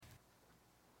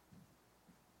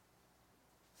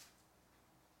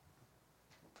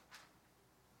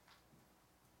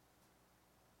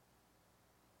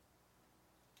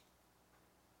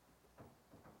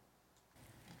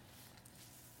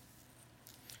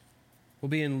We'll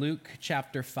be in Luke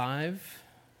chapter 5,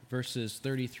 verses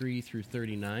 33 through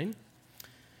 39.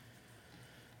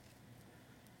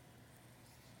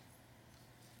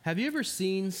 Have you ever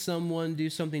seen someone do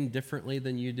something differently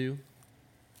than you do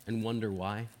and wonder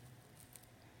why?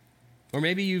 Or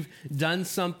maybe you've done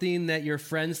something that your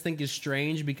friends think is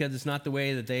strange because it's not the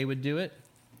way that they would do it.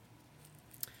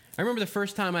 I remember the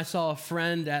first time I saw a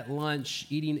friend at lunch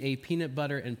eating a peanut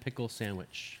butter and pickle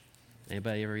sandwich.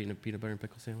 Anybody ever eaten a peanut butter and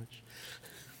pickle sandwich?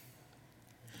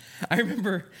 I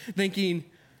remember thinking,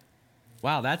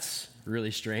 wow, that's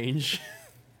really strange.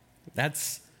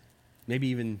 That's maybe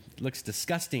even looks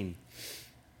disgusting.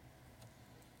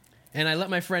 And I let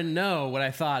my friend know what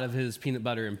I thought of his peanut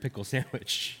butter and pickle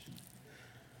sandwich.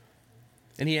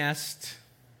 And he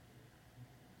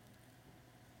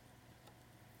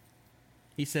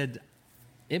said,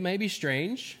 it may be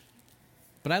strange,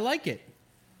 but I like it.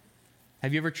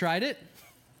 Have you ever tried it?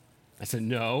 I said,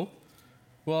 no.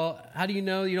 Well, how do you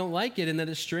know you don't like it and that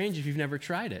it's strange if you've never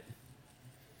tried it?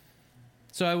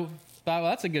 So I thought,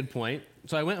 well, that's a good point.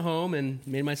 So I went home and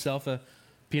made myself a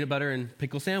peanut butter and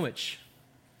pickle sandwich.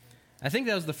 I think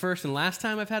that was the first and last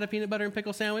time I've had a peanut butter and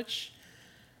pickle sandwich.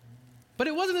 But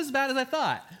it wasn't as bad as I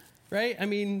thought, right? I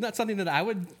mean, not something that I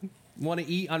would want to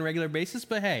eat on a regular basis,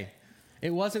 but hey,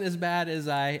 it wasn't as bad as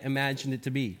I imagined it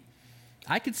to be.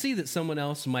 I could see that someone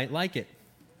else might like it.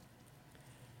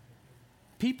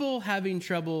 People having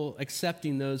trouble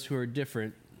accepting those who are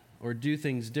different or do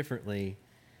things differently.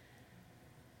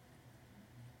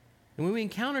 And when we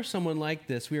encounter someone like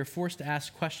this, we are forced to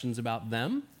ask questions about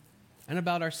them and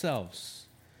about ourselves.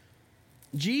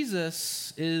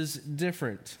 Jesus is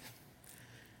different.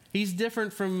 He's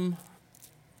different from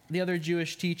the other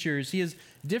Jewish teachers. He has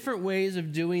different ways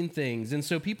of doing things. And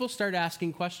so people start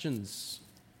asking questions.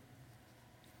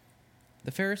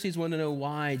 The Pharisees want to know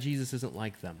why Jesus isn't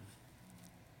like them.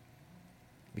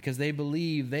 Because they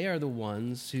believe they are the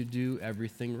ones who do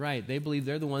everything right. They believe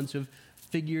they're the ones who have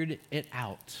figured it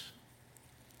out.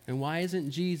 And why isn't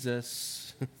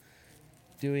Jesus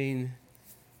doing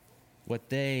what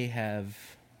they have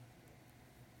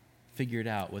figured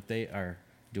out, what they are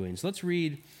doing? So let's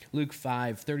read Luke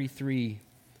 5, 33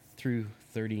 through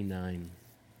 39.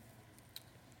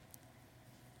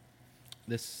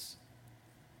 This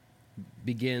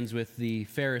begins with the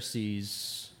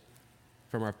Pharisees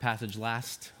from our passage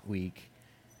last week,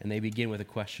 and they begin with a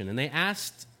question. And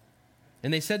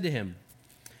they said to him,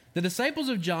 the disciples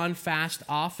of John fast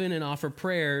often and offer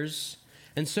prayers,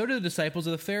 and so do the disciples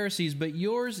of the Pharisees, but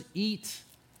yours eat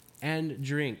and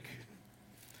drink.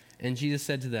 And Jesus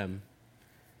said to them,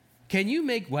 can you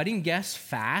make wedding guests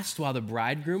fast while the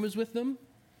bridegroom is with them?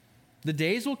 The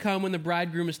days will come when the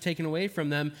bridegroom is taken away from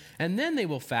them, and then they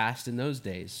will fast in those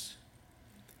days.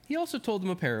 He also told them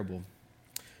a parable.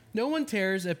 No one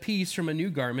tears a piece from a new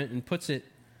garment and puts it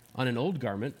on an old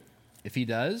garment. If he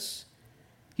does,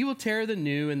 he will tear the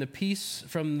new, and the piece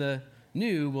from the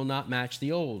new will not match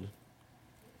the old.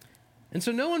 And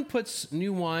so no one puts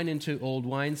new wine into old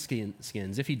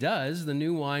wineskins. If he does, the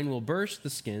new wine will burst the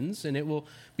skins, and it will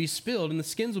be spilled, and the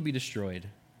skins will be destroyed.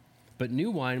 But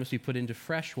new wine must be put into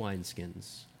fresh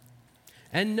wineskins.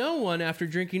 And no one, after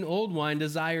drinking old wine,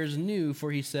 desires new,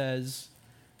 for he says,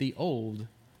 the old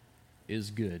is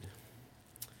good.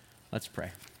 Let's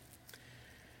pray.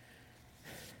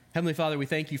 Heavenly Father, we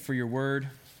thank you for your word.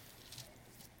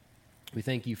 We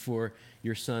thank you for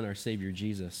your Son, our Savior,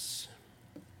 Jesus.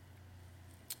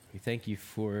 We thank you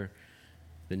for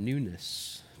the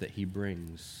newness that he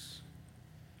brings.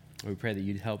 We pray that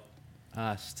you'd help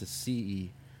us to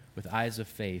see with eyes of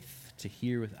faith, to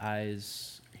hear with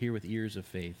ears of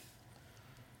faith,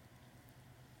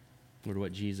 Lord,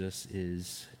 what Jesus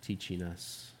is teaching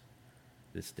us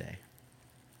this day.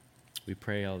 We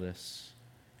pray all this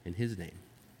in his name.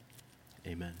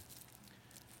 Amen.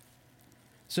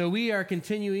 So we are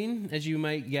continuing, as you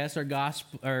might guess,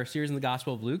 our series in the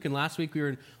Gospel of Luke. And last week we were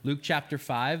in Luke chapter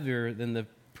 5, we were in the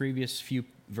previous few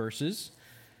verses,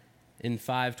 in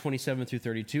 5:27 through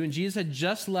 32. And Jesus had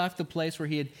just left the place where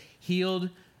he had healed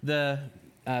the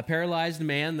paralyzed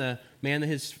man, the man that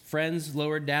his friends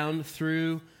lowered down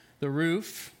through the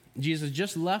roof. Jesus had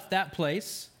just left that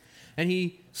place, and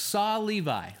he saw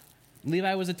Levi.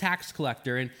 Levi was a tax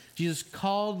collector, and Jesus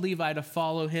called Levi to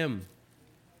follow him.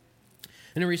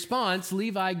 And in response,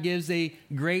 Levi gives a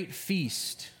great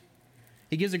feast.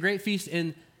 He gives a great feast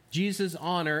in Jesus'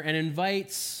 honor and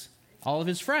invites all of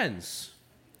his friends,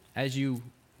 as you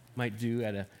might do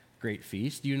at a great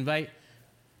feast. You invite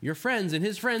your friends, and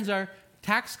his friends are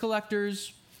tax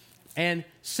collectors and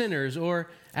sinners, or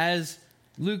as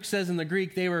Luke says in the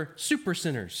Greek, they were super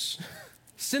sinners,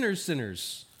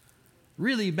 sinners,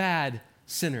 really bad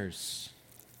sinners.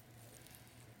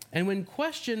 And when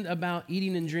questioned about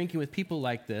eating and drinking with people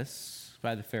like this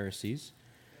by the Pharisees,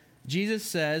 Jesus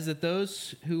says that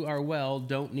those who are well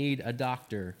don't need a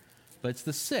doctor, but it's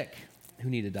the sick who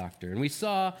need a doctor. And we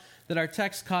saw that our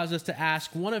text caused us to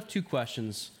ask one of two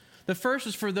questions. The first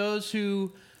is for those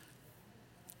who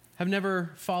have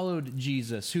never followed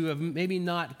Jesus, who have maybe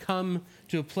not come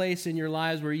to a place in your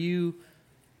lives where you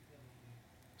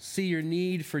see your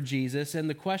need for Jesus. And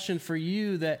the question for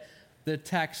you that the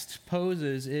text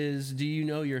poses is, do you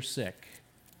know you're sick?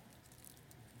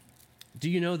 Do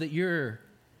you know that you're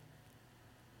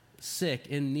sick,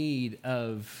 in need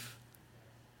of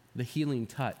the healing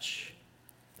touch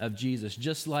of Jesus,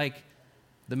 just like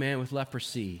the man with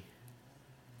leprosy,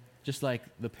 just like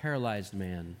the paralyzed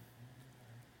man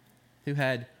who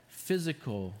had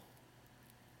physical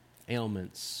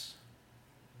ailments?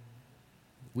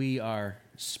 We are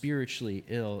spiritually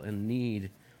ill in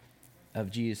need of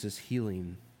Jesus'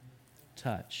 healing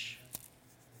touch.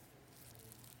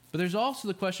 But there's also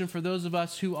the question for those of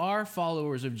us who are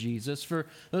followers of Jesus, for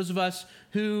those of us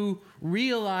who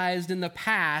realized in the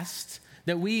past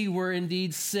that we were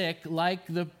indeed sick, like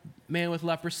the man with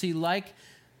leprosy, like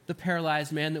the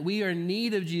paralyzed man, that we are in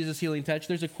need of Jesus' healing touch.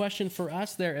 There's a question for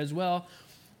us there as well.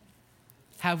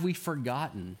 Have we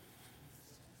forgotten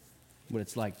what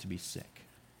it's like to be sick?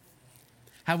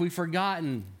 Have we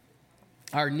forgotten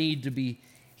our need to be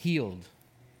healed?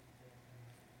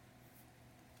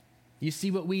 You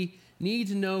see, what we need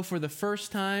to know for the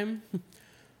first time,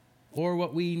 or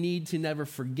what we need to never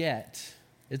forget,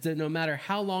 is that no matter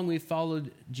how long we've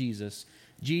followed Jesus,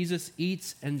 Jesus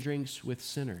eats and drinks with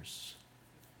sinners.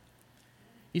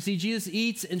 You see, Jesus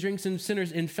eats and drinks with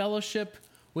sinners in fellowship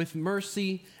with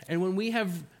mercy. And when we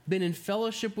have been in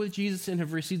fellowship with Jesus and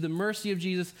have received the mercy of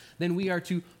Jesus, then we are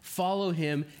to follow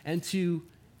him and to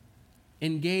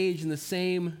engage in the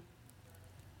same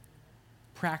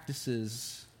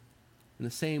practices, in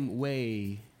the same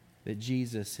way that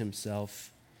Jesus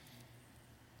himself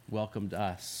welcomed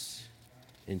us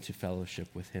into fellowship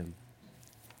with him.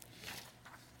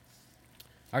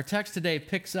 Our text today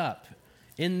picks up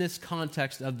in this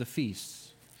context of the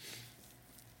feasts.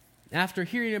 After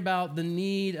hearing about the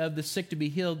need of the sick to be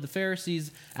healed, the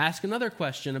Pharisees ask another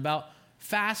question about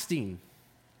fasting.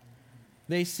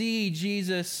 They see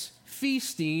Jesus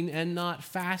feasting and not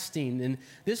fasting. And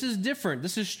this is different.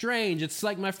 This is strange. It's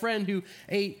like my friend who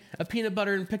ate a peanut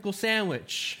butter and pickle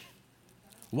sandwich.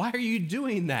 Why are you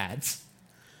doing that?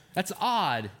 That's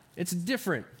odd. It's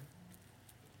different.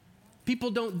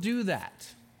 People don't do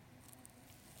that.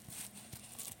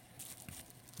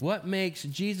 What makes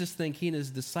Jesus think he and his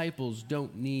disciples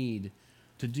don't need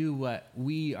to do what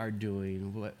we are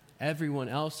doing, what everyone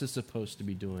else is supposed to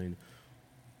be doing?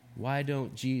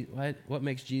 What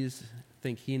makes Jesus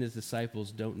think he and his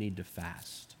disciples don't need to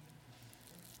fast?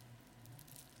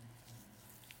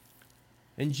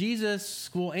 And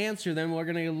Jesus will answer them. We're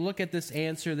going to look at this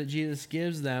answer that Jesus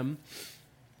gives them.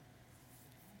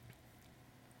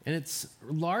 And it's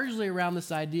largely around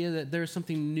this idea that there's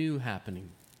something new happening.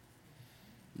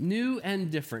 New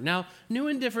and different. Now, new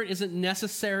and different isn't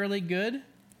necessarily good,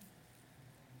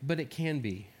 but it can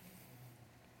be.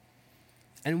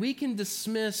 And we can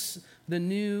dismiss the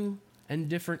new and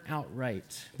different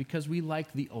outright because we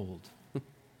like the old.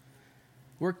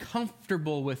 We're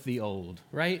comfortable with the old,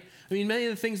 right? I mean, many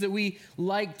of the things that we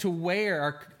like to wear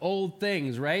are old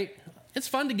things, right? It's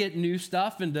fun to get new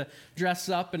stuff and to dress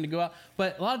up and to go out.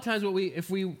 But a lot of times if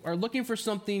we are looking for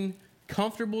something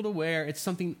comfortable to wear, it's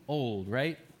something old,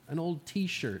 right? An old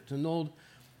t-shirt, an old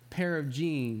pair of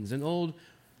jeans, an old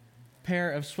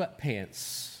pair of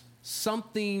sweatpants.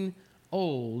 Something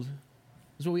old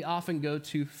is what we often go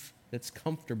to that's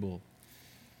comfortable.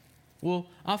 We'll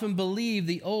often believe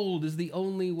the old is the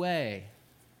only way.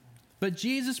 But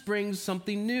Jesus brings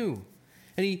something new.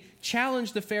 And he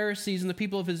challenged the Pharisees and the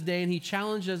people of his day, and he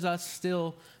challenges us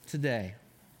still today.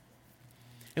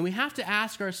 And we have to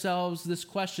ask ourselves this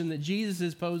question that Jesus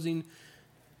is posing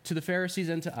to the Pharisees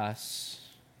and to us.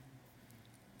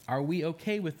 Are we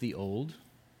okay with the old?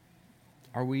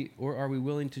 Or are we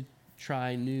willing to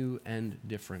try new and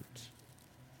different?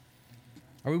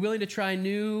 Are we willing to try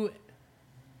new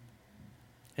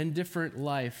and different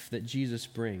life that Jesus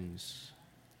brings?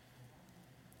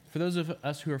 For those of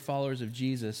us who are followers of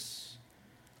Jesus,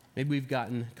 maybe we've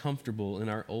gotten comfortable in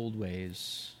our old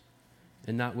ways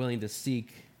and not willing to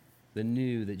seek the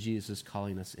new that Jesus is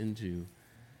calling us into.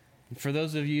 And for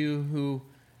those of you who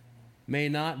may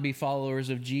not be followers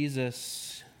of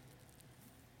Jesus,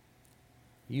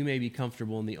 you may be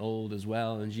comfortable in the old as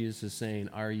well. And Jesus is saying,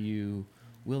 are you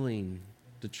willing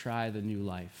to try the new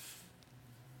life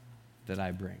that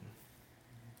I bring.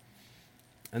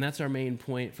 And that's our main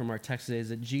point from our text today, is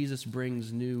that Jesus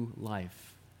brings new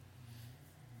life.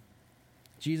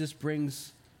 Jesus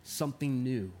brings something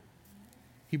new.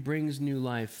 He brings new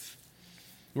life.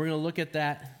 We're going to look at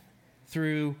that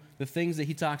through the things that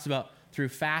he talks about, through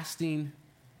fasting,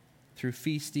 through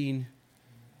feasting,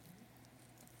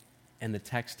 and the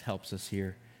text helps us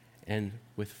here, and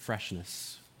with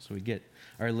freshness. So we get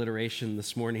our alliteration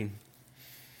this morning.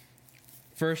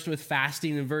 First with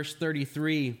fasting in verse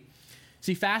 33.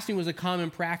 See, fasting was a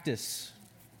common practice.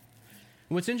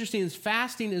 And what's interesting is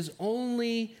fasting is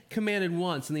only commanded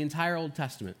once in the entire Old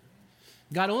Testament.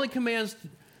 God only commands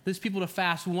his people to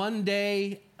fast one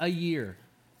day a year.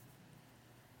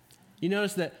 You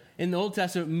notice that in the Old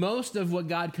Testament, most of what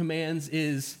God commands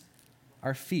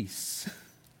are feasts.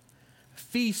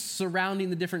 Feasts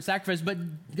surrounding the different sacrifices. But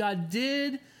God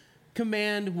did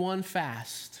command one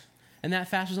fast, and that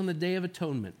fast was on the Day of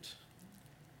Atonement.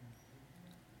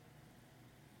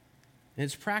 And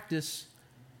its practice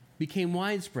became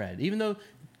widespread. Even though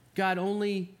God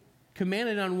only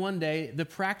commanded on one day, the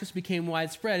practice became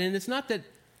widespread. And it's not that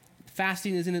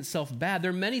fasting is in itself bad.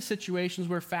 There are many situations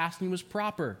where fasting was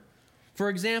proper. For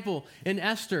example, in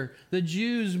Esther, the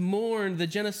Jews mourned the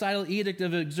genocidal edict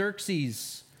of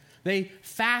Xerxes. They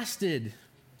fasted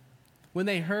when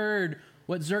they heard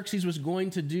what Xerxes was going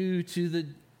to do to the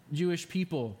Jewish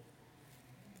people.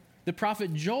 The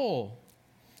prophet Joel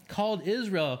called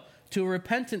Israel to a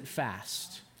repentant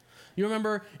fast. You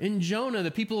remember in Jonah, the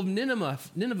people of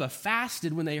Nineveh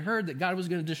fasted when they heard that God was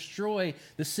going to destroy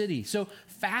the city. So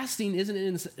fasting isn't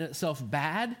in itself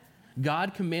bad.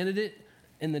 God commanded it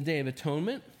in the Day of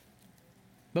Atonement.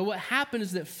 But what happened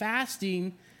is that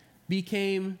fasting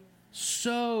became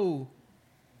so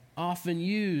often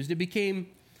used. It became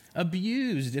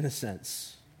abused in a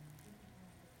sense.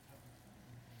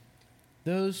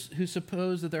 Those who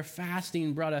suppose that their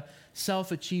fasting brought a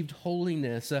self-achieved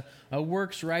holiness, a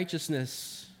works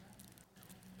righteousness.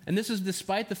 And this is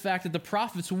despite the fact that the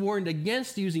prophets warned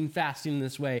against using fasting in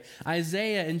this way.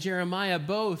 Isaiah and Jeremiah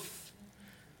both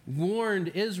warned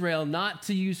Israel not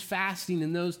to use fasting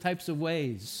in those types of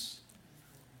ways.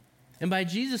 And by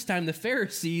Jesus' time, the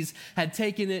Pharisees had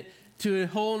taken it to a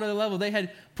whole other level. They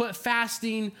had put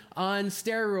fasting on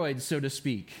steroids, so to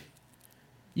speak.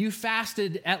 You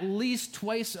fasted at least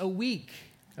twice a week,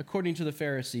 according to the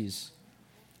Pharisees.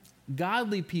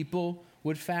 Godly people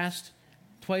would fast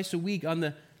twice a week on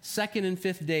the second and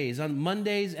fifth days, on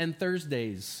Mondays and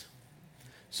Thursdays.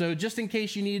 So just in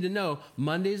case you needed to know,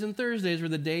 Mondays and Thursdays were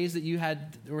the days that you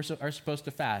are supposed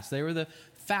to fast. They were the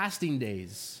fasting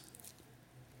days.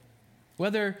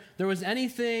 Whether there was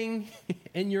anything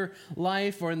in your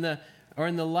life or in the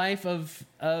life of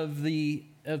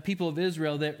people of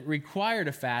Israel that required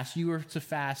a fast, you were to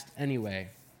fast anyway.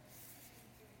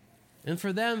 And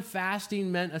for them,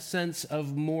 fasting meant a sense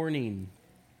of mourning.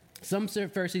 Some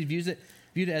Pharisees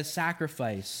viewed it as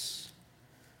sacrifice,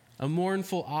 a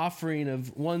mournful offering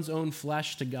of one's own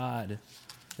flesh to God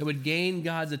that would gain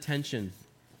God's attention.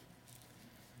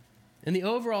 And the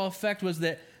overall effect was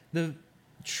that the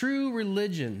true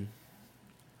religion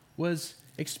was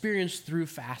experienced through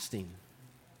fasting.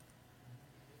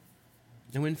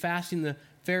 And when fasting, the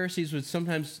Pharisees would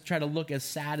sometimes try to look as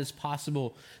sad as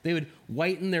possible. They would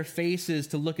whiten their faces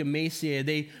to look emaciated.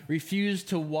 They refused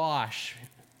to wash.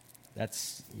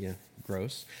 That's,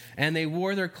 gross. And they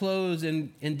wore their clothes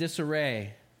in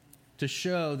disarray to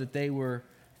show that they were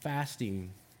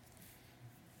fasting.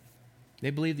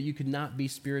 They believed that you could not be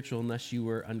spiritual unless you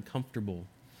were uncomfortable.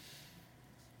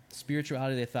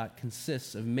 Spirituality, they thought,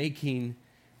 consists of making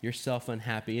yourself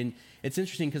unhappy. And it's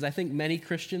interesting because I think many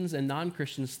Christians and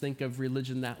non-Christians think of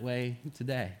religion that way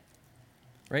today,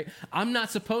 right? I'm not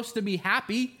supposed to be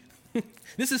happy.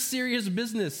 This is serious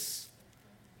business.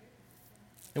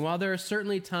 And while there are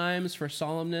certainly times for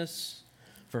solemnness,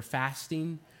 for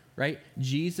fasting, right?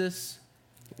 Jesus,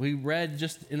 we read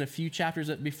just in a few chapters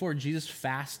before, Jesus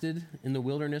fasted in the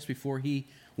wilderness before he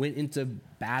went into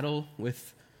battle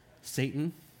with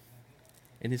Satan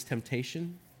and his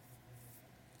temptation.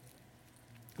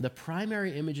 The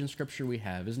primary image in Scripture we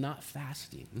have is not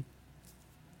fasting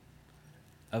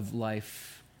of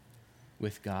life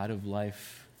with God, of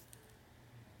life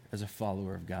as a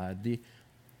follower of God. The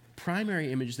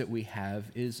primary image that we have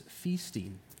is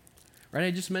feasting. Right?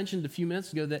 I just mentioned a few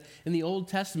minutes ago that in the Old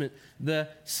Testament, the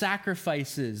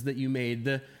sacrifices that you made,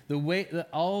 the way,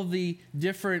 all the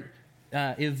different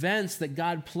events that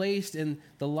God placed in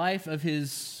the life of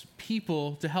his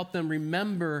people to help them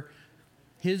remember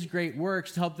his great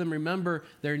works, to help them remember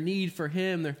their need for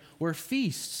him, were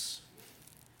feasts.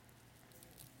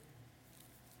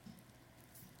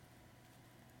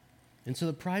 And so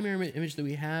the primary image that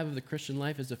we have of the Christian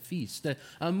life is a feast,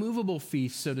 a movable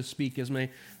feast, so to speak, as my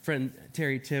friend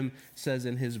Terry Tim says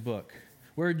in his book,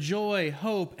 where joy,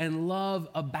 hope, and love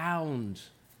abound.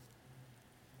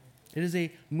 It is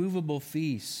a movable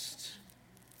feast.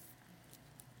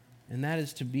 And that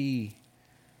is to be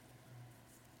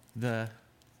the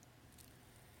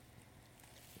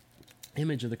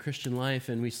image of the Christian life,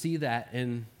 and we see that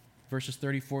in verses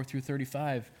 34 through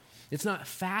 35. It's not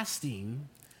fasting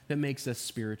that makes us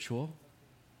spiritual.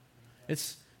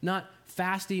 It's not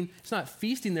fasting, it's not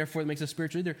feasting, therefore, that makes us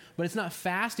spiritual either, but it's not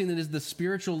fasting that is the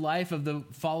spiritual life of the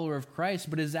follower of Christ,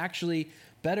 but is actually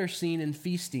better seen in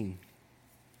feasting.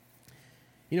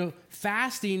 You know,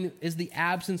 fasting is the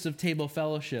absence of table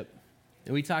fellowship.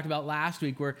 And we talked about last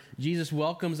week where Jesus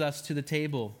welcomes us to the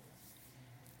table.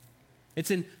 It's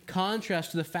in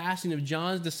contrast to the fasting of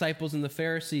John's disciples and the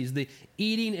Pharisees, the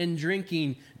eating and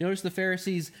drinking. Notice the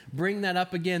Pharisees bring that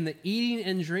up again, the eating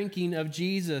and drinking of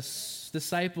Jesus'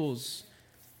 disciples.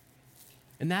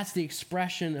 And that's the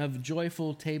expression of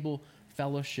joyful table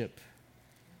fellowship.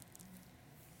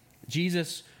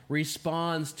 Jesus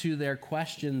responds to their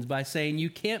questions by saying, you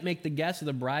can't make the guests of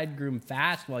the bridegroom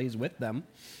fast while he's with them.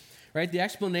 Right? The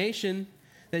explanation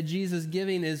that Jesus is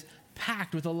giving is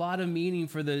packed with a lot of meaning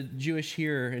for the Jewish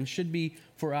hearer and should be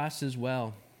for us as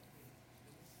well.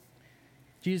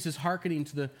 Jesus is hearkening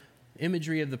to the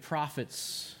imagery of the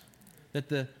prophets, that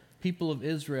the people of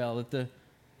Israel, that the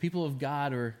people of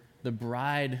God are the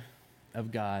bride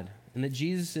of God, and that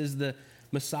Jesus is the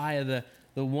Messiah,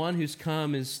 the one who's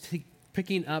come, is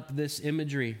picking up this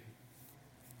imagery.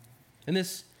 And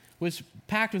this was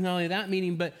packed with not only that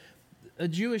meaning, but a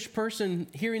Jewish person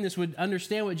hearing this would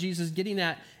understand what Jesus is getting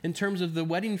at in terms of the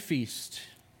wedding feast.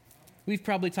 We've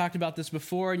probably talked about this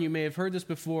before, and you may have heard this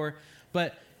before,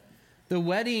 but the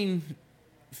wedding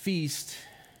feast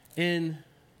in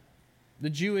the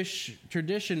Jewish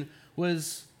tradition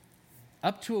was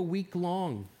up to a week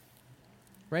long,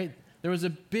 right? There was a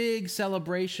big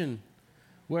celebration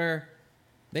where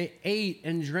they ate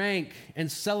and drank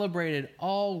and celebrated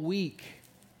all week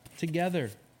together.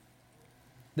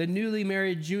 The newly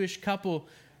married Jewish couple,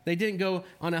 they didn't go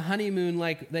on a honeymoon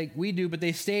like we do, but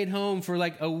they stayed home for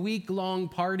like a week-long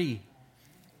party.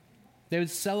 They would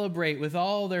celebrate with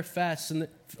all their fests and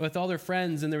with all their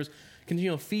friends, and there was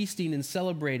continual feasting and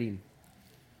celebrating.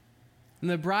 And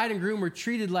the bride and groom were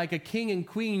treated like a king and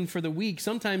queen for the week,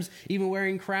 sometimes even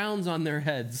wearing crowns on their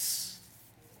heads.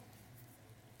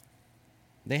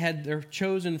 They had their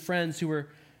chosen friends who were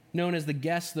known as the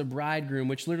guests of the bridegroom,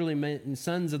 which literally meant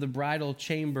sons of the bridal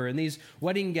chamber. And these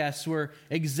wedding guests were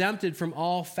exempted from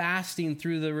all fasting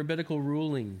through the rabbinical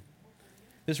ruling.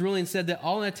 This ruling said that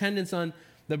all in attendance on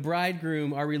the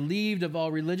bridegroom are relieved of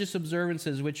all religious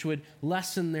observances which would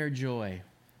lessen their joy.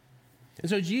 And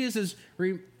so Jesus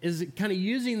is kind of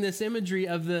using this imagery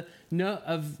of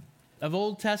of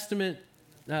Old Testament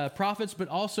prophets, but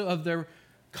also of their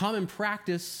common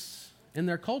practice in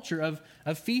their culture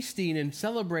of feasting and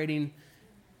celebrating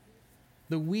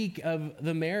the week of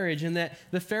the marriage, and that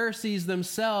the Pharisees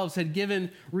themselves had given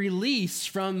release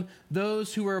from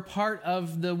those who were a part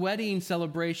of the wedding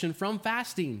celebration from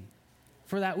fasting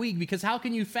for that week. Because how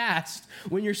can you fast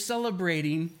when you're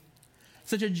celebrating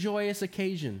such a joyous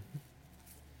occasion?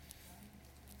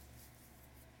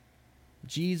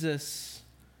 Jesus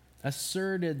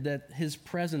asserted that his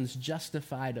presence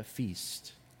justified a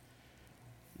feast,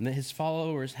 and that his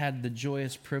followers had the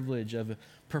joyous privilege of a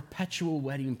perpetual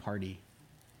wedding party.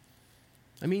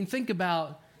 I mean, think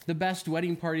about the best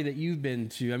wedding party that you've been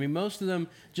to. I mean, most of them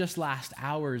just last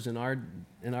hours in our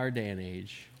day and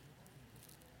age.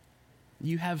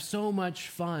 You have so much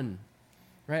fun,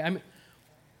 right?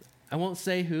 I won't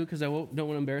say who because don't want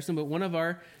to embarrass them, but one of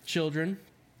our children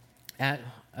at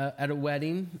a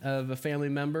wedding of a family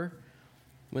member,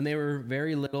 when they were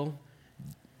very little,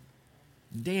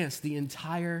 danced the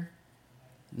entire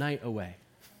night away.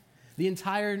 The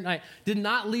entire night. Did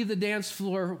not leave the dance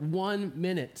floor 1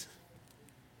 minute.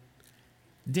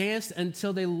 Danced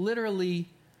until they literally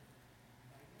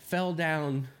fell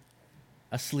down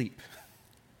asleep.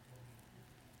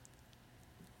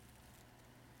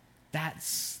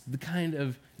 That's the kind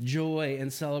of joy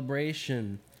and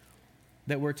celebration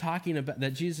that we're talking about,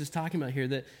 that Jesus is talking about here,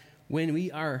 that when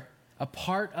we are a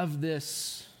part of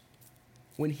this,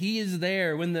 when he is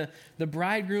there, when the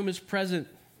bridegroom is present,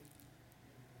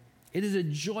 it is a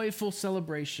joyful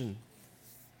celebration.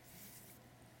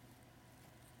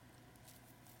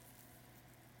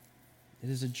 It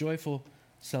is a joyful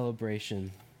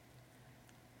celebration.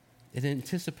 It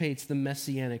anticipates the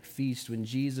messianic feast when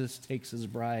Jesus takes his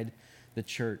bride, the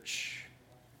church.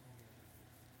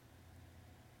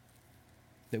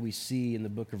 that we see in the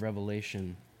book of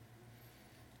Revelation.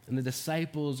 And the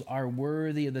disciples are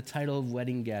worthy of the title of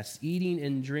wedding guests. Eating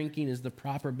and drinking is the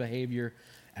proper behavior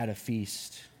at a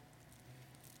feast.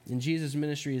 And Jesus'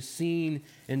 ministry is seen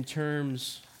in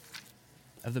terms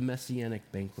of the messianic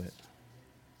banquet.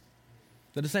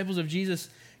 The disciples of Jesus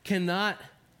cannot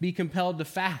be compelled to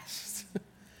fast.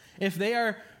 If they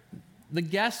are the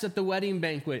guests at the wedding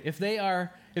banquet, if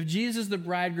Jesus is the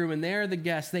bridegroom and they are the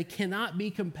guests, they cannot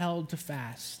be compelled to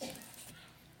fast.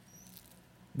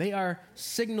 They are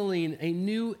signaling a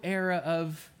new era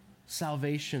of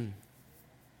salvation.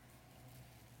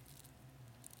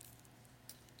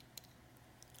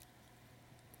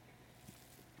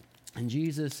 And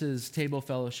Jesus' table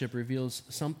fellowship reveals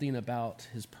something about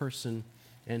his person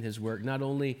and his work. Not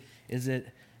only is it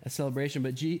a celebration,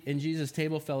 but in Jesus'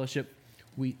 table fellowship,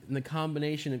 in the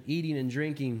combination of eating and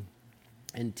drinking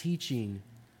and teaching,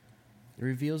 it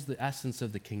reveals the essence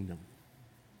of the kingdom.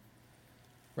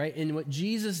 Right? And what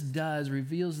Jesus does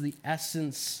reveals the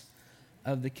essence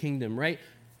of the kingdom, right?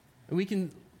 We can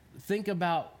think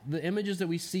about the images that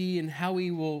we see and how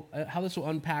this will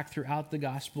unpack throughout the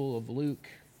Gospel of Luke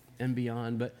and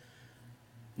beyond, but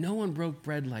no one broke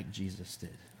bread like Jesus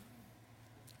did.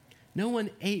 No one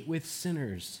ate with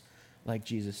sinners like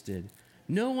Jesus did.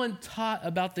 No one taught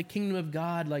about the kingdom of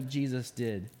God like Jesus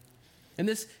did. And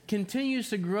this continues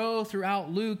to grow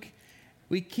throughout Luke.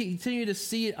 We continue to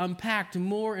see it unpacked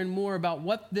more and more about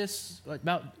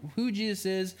about who Jesus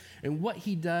is and what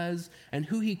he does and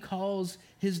who he calls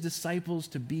his disciples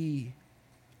to be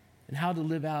and how to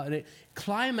live out. And it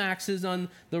climaxes on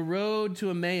the road to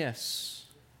Emmaus,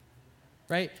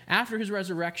 right? After his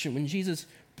resurrection, when Jesus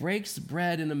breaks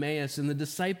bread in Emmaus and the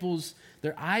disciples,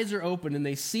 their eyes are open and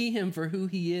they see him for who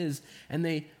he is and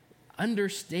they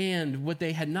understand what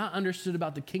they had not understood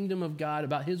about the kingdom of God,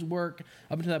 about his work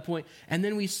up until that point. And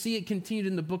then we see it continued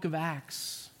in the book of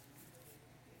Acts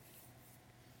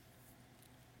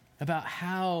about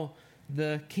how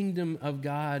the kingdom of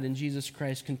God and Jesus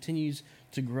Christ continues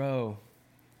to grow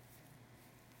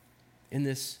in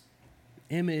this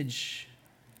image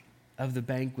of the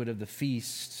banquet, of the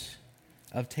feast,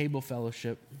 of table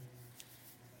fellowship.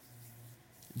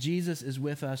 Jesus is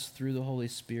with us through the Holy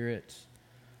Spirit.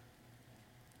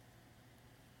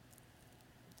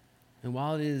 And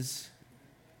while it is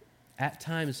at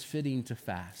times fitting to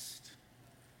fast,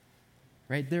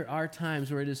 right? There are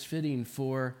times where it is fitting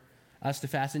for us to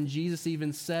fast. And Jesus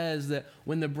even says that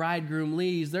when the bridegroom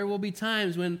leaves, there will be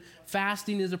times when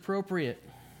fasting is appropriate.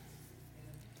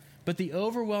 But the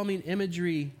overwhelming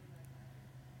imagery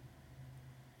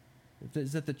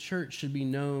is that the church should be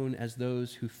known as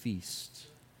those who feast,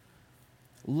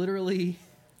 literally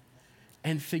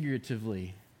and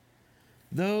figuratively.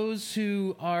 Those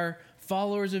who are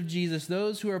followers of Jesus,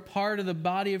 those who are part of the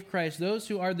body of Christ, those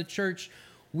who are the church,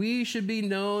 we should be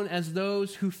known as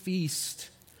those who feast,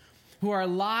 who our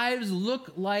lives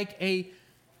look like a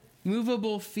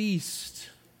movable feast,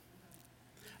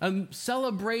 a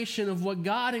celebration of what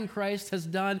God in Christ has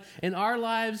done in our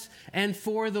lives and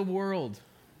for the world.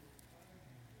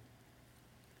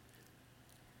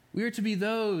 We are to be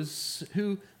those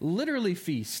who literally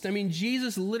feast. I mean,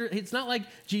 it's not like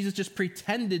Jesus just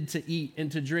pretended to eat and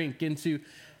to drink and to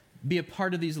be a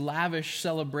part of these lavish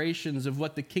celebrations of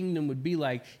what the kingdom would be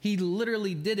like. He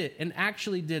literally did it and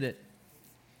actually did it.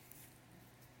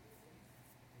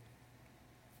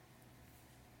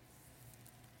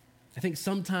 I think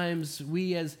sometimes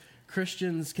we as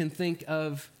Christians can think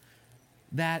of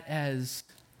that as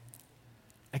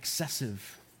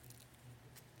excessive.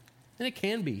 And it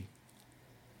can be.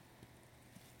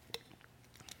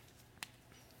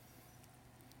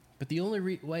 But the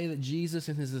only way that Jesus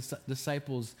and his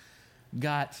disciples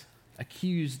got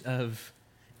accused of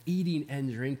eating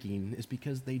and drinking is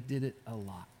because they did it a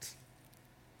lot.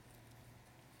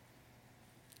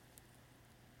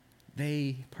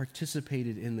 They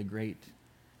participated in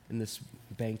this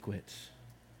banquet.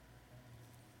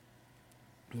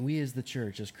 And we as the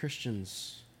church, as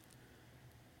Christians,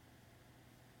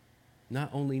 not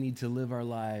only need to live our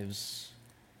lives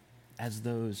as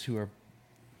those who are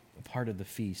a part of the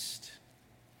feast,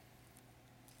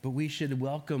 but we should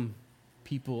welcome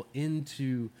people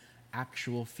into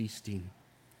actual feasting,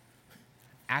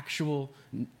 actual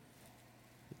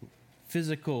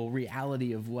physical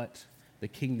reality of what the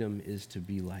kingdom is to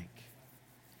be like.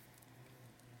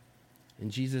 And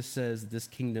Jesus says this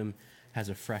kingdom has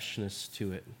a freshness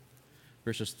to it.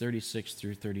 Verses 36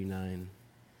 through 39.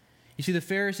 You see, the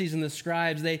Pharisees and the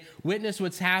scribes, they witness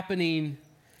what's happening,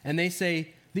 and they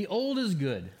say, the old is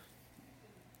good.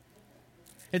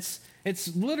 It's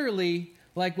literally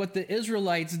like what the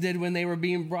Israelites did when they were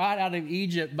being brought out of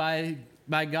Egypt by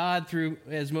God through,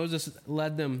 as Moses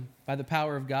led them by the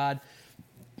power of God.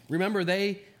 Remember,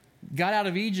 they got out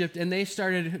of Egypt and they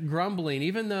started grumbling,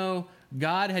 even though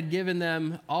God had given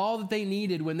them all that they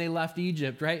needed when they left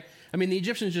Egypt, right? I mean, the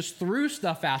Egyptians just threw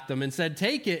stuff at them and said,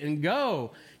 take it and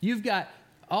go. You've got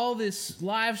all this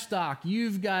livestock.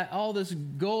 You've got all this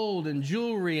gold and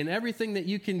jewelry and everything that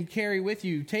you can carry with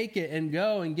you. Take it and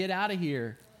go and get out of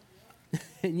here.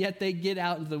 And yet they get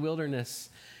out into the wilderness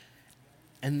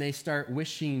and they start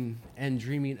wishing and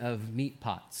dreaming of meat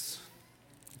pots,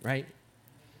 right?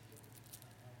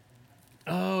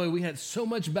 Oh, we had so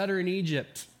much better in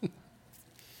Egypt.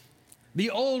 The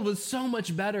old was so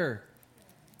much better.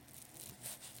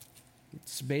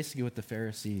 It's basically what the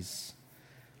Pharisees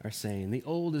are saying. The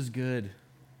old is good.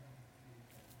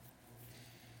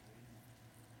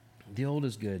 The old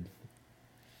is good.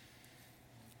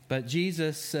 But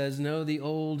Jesus says, no, the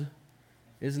old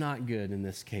is not good in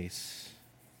this case.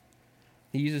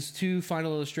 He uses two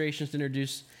final illustrations to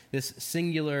introduce this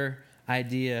singular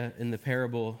idea in the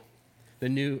parable, the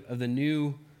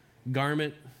new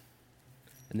garment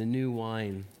and the new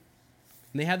wine.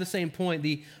 And they have the same point,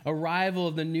 the arrival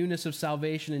of the newness of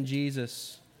salvation in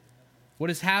Jesus. What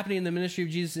is happening in the ministry of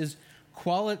Jesus is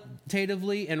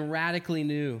qualitatively and radically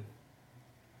new.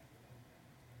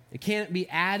 It can't be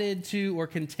added to or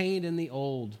contained in the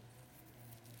old.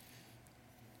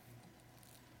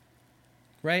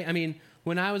 Right? I mean,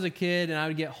 when I was a kid and I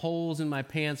would get holes in my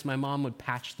pants, my mom would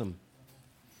patch them.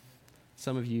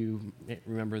 Some of you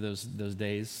remember those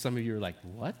days. Some of you are like,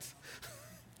 what?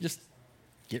 Just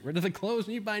get rid of the clothes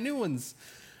and you buy new ones.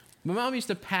 My mom used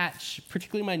to patch,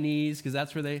 particularly my knees, because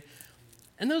that's where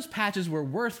and those patches were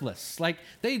worthless. Like,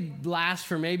 they'd last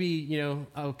for maybe,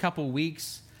 a couple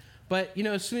weeks. But,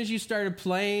 as soon as you started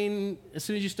playing, as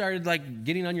soon as you started, like,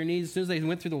 getting on your knees, as soon as they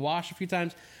went through the wash a few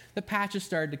times, the patches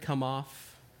started to come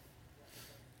off.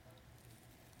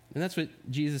 And that's what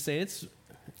Jesus is saying. It's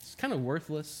kind of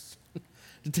worthless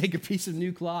to take a piece of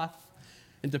new cloth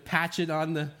and to patch it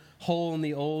on the hole in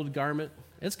the old garment.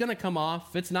 It's going to come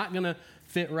off. It's not going to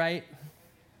fit right.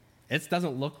 It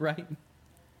doesn't look right.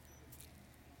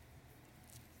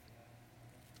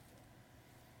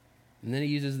 And then he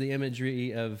uses the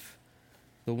imagery of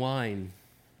the wine.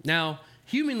 Now,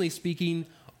 humanly speaking,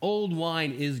 old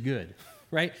wine is good,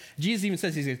 right? Jesus even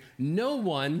says, he says, no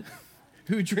one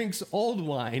who drinks old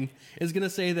wine is going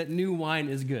to say that new wine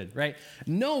is good, right?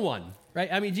 No one, right?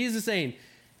 I mean, Jesus is saying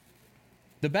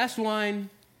the best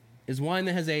wine is wine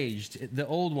that has aged. The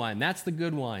old wine, that's the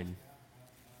good wine.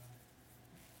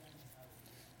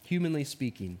 Humanly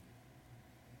speaking,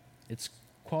 it's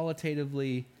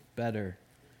qualitatively better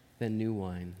than new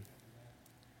wine.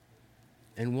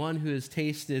 And one who has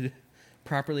tasted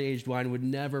properly aged wine would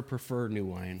never prefer new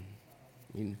wine.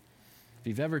 I mean, if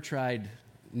you've ever tried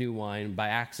new wine by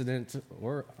accident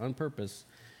or on purpose,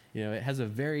 it has a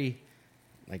very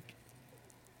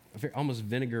almost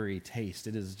vinegary taste.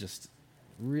 It is just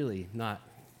really not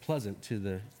pleasant to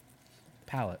the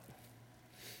palate.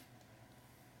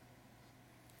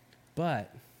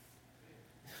 But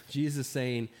Jesus is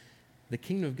saying the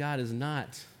kingdom of God is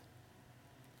not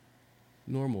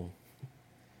normal,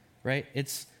 right?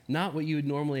 It's not what you would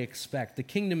normally expect. The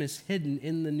kingdom is hidden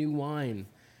in the new wine.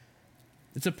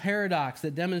 It's a paradox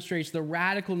that demonstrates the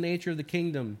radical nature of the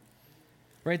kingdom,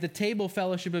 right? The table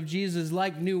fellowship of Jesus is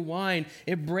like new wine.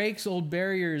 It breaks old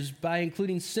barriers by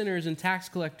including sinners and tax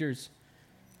collectors.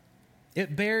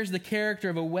 It bears the character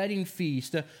of a wedding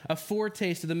feast, a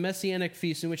foretaste of the messianic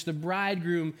feast in which the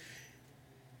bridegroom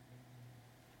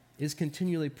is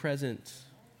continually present.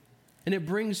 And it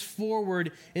brings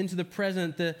forward into the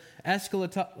present the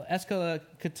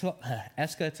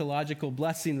eschatological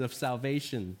blessings of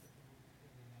salvation.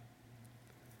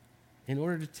 In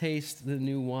order to taste the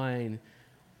new wine,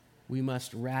 we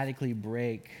must radically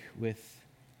break with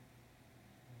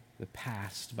the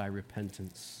past by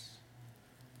repentance,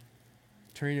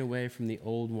 turning away from the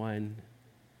old wine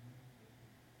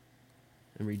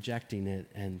and rejecting it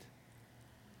and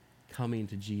coming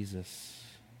to Jesus,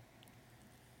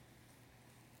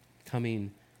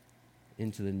 coming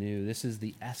into the new. This is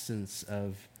the essence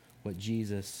of what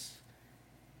Jesus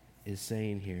is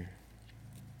saying here.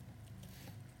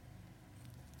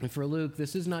 And for Luke,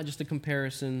 this is not just a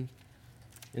comparison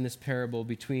in this parable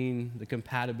between the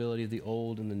compatibility of the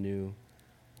old and the new,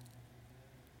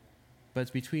 but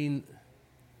it's between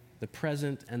the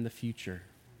present and the future,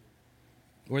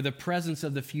 or the presence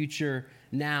of the future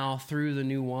now through the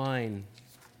new wine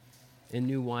and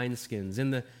new wineskins.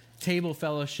 In the table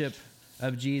fellowship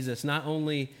of Jesus, not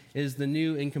only is the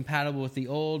new incompatible with the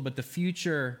old, but the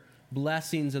future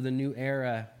blessings of the new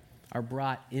era are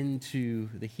brought into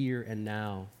the here and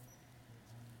now,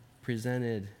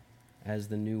 presented as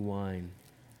the new wine.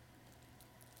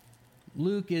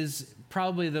 Luke is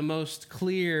probably the most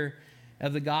clear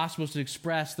of the Gospels to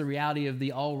express the reality of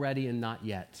the already and not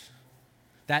yet.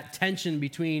 That tension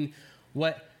between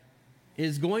what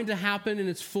is going to happen in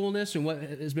its fullness and what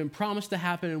has been promised to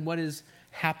happen and what is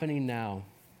happening now.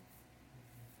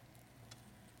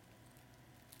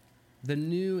 The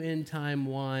new end-time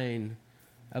wine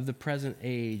of the present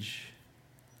age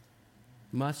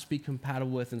must be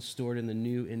compatible with and stored in the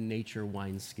new in nature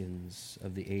wineskins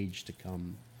of the age to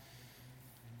come.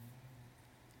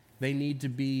 They need to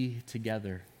be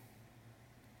together.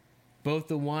 Both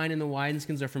the wine and the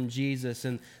wineskins are from Jesus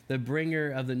and the bringer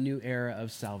of the new era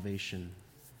of salvation.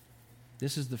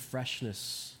 This is the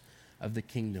freshness of the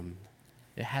kingdom.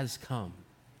 It has come.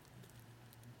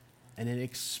 And it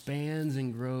expands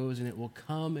and grows, and it will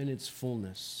come in its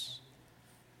fullness.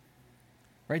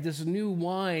 Right? This new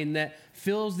wine that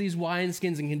fills these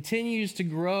wineskins and continues to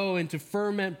grow and to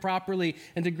ferment properly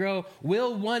and to grow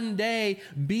will one day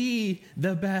be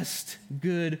the best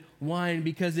good wine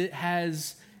because it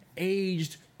has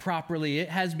aged properly. It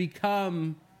has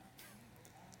become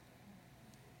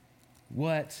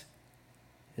what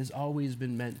has always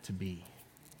been meant to be.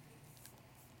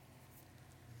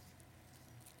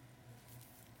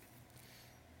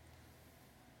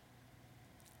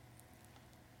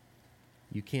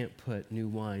 You can't put new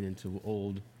wine into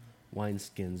old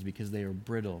wineskins because they are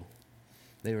brittle.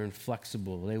 They are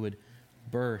inflexible. They would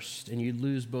burst, and you'd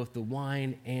lose both the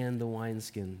wine and the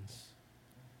wineskins.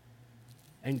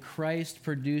 And Christ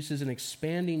produces an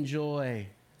expanding joy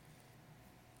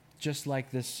just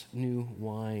like this new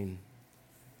wine.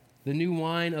 The new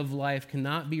wine of life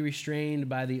cannot be restrained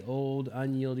by the old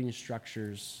unyielding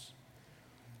structures.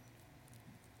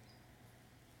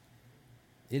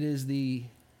 It is the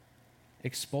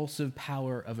expulsive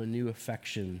power of a new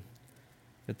affection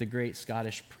that the great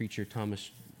Scottish preacher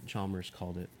Thomas Chalmers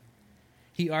called it.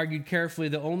 He argued carefully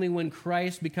that only when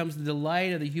Christ becomes the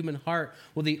delight of the human heart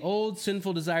will the old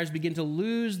sinful desires begin to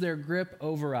lose their grip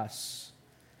over us.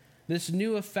 This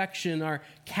new affection, our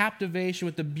captivation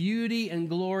with the beauty and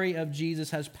glory of Jesus,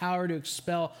 has power to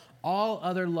expel all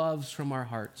other loves from our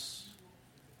hearts.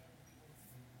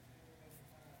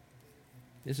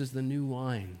 This is the new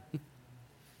wine.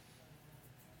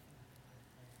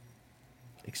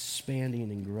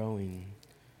 Expanding and growing.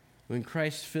 When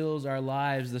Christ fills our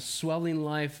lives, the swelling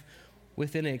life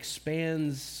within it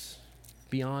expands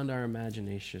beyond our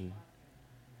imagination.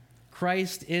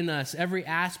 Christ in us, every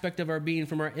aspect of our being,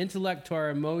 from our intellect to our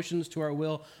emotions to our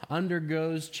will,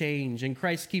 undergoes change. And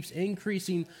Christ keeps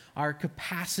increasing our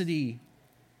capacity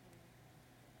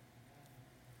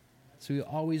so we'll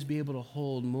always be able to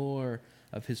hold more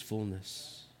of his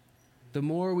fullness. The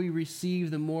more we receive,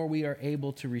 the more we are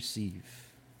able to receive.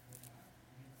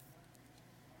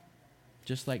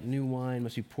 Just like new wine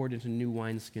must be poured into new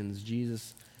wineskins,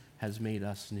 Jesus has made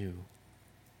us new.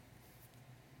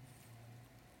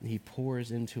 And he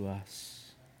pours into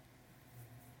us.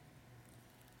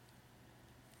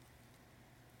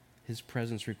 His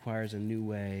presence requires a new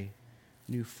way,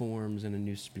 new forms, and a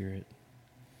new spirit.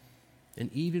 And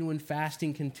even when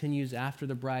fasting continues after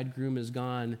the bridegroom is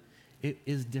gone, it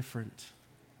is different.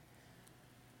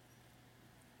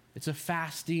 It's a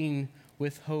fasting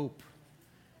with hope.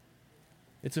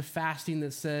 It's a fasting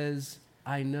that says,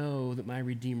 I know that my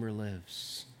Redeemer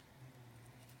lives.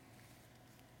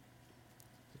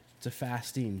 It's a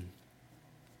fasting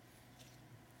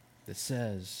that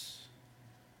says,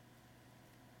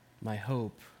 my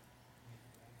hope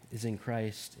is in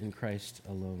Christ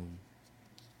alone.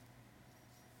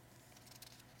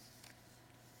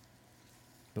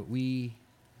 But we,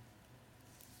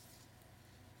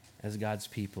 as God's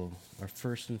people, are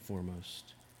first and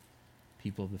foremost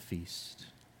people of the feast,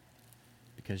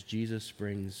 because Jesus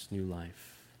brings new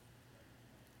life.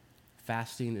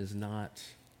 Fasting is not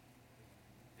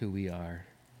who we are.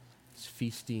 It's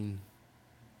feasting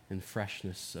and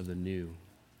freshness of the new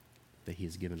that he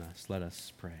has given us. Let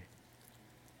us pray.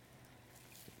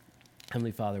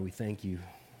 Heavenly Father, we thank you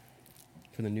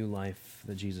for the new life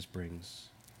that Jesus brings.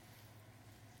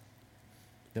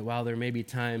 That while there may be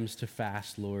times to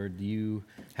fast, Lord, you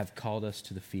have called us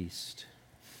to the feast.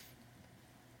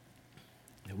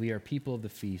 That we are people of the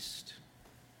feast.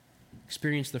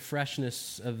 Experience the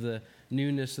freshness of the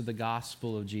newness of the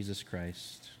gospel of Jesus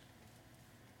Christ.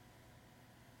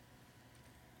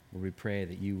 Lord, we pray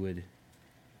that you would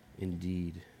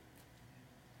indeed,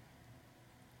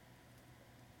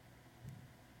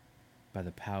 by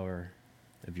the power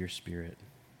of your Spirit,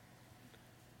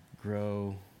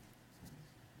 grow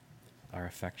our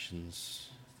affections.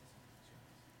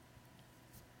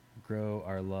 Grow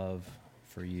our love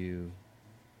for you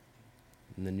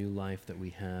and the new life that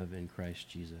we have in Christ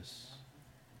Jesus.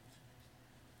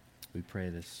 We pray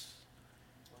this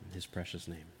in his precious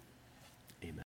name.